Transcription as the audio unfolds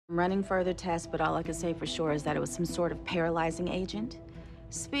I'm running further tests, but all I can say for sure is that it was some sort of paralyzing agent.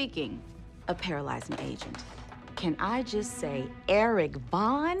 Speaking of paralyzing agent, can I just say Eric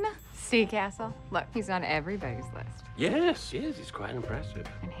Vaughn? Sea Castle? Look, he's on everybody's list. Yes, he's quite impressive.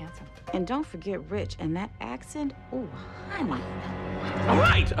 And handsome. And don't forget Rich and that accent. Oh, honey. All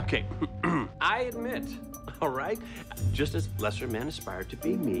right, okay. I admit, all right? Just as lesser men aspire to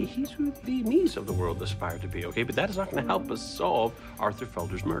be me, he's who the me's of the world aspire to be, okay? But that is not going to help us solve Arthur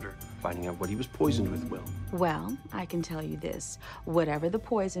Felder's murder, finding out what he was poisoned with, Will. Well, I can tell you this. Whatever the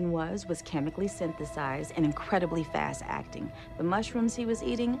poison was chemically synthesized and incredibly fast-acting. The mushrooms he was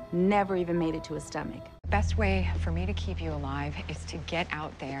eating never even made it to his stomach. The best way for me to keep you alive is to get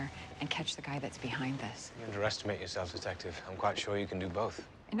out there and catch the guy that's behind this. You underestimate yourself, Detective. I'm quite sure you can do both.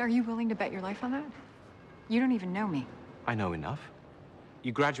 And are you willing to bet your life on that? You don't even know me. I know enough.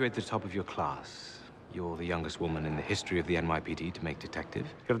 You graduate the top of your class. You're the youngest woman in the history of the NYPD to make detective.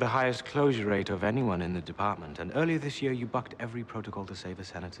 You have the highest closure rate of anyone in the department. And earlier this year, you bucked every protocol to save a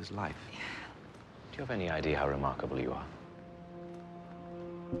senator's life. Do you have any idea how remarkable you are?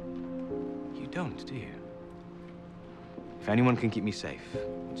 You don't, do you? If anyone can keep me safe,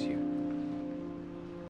 it's you.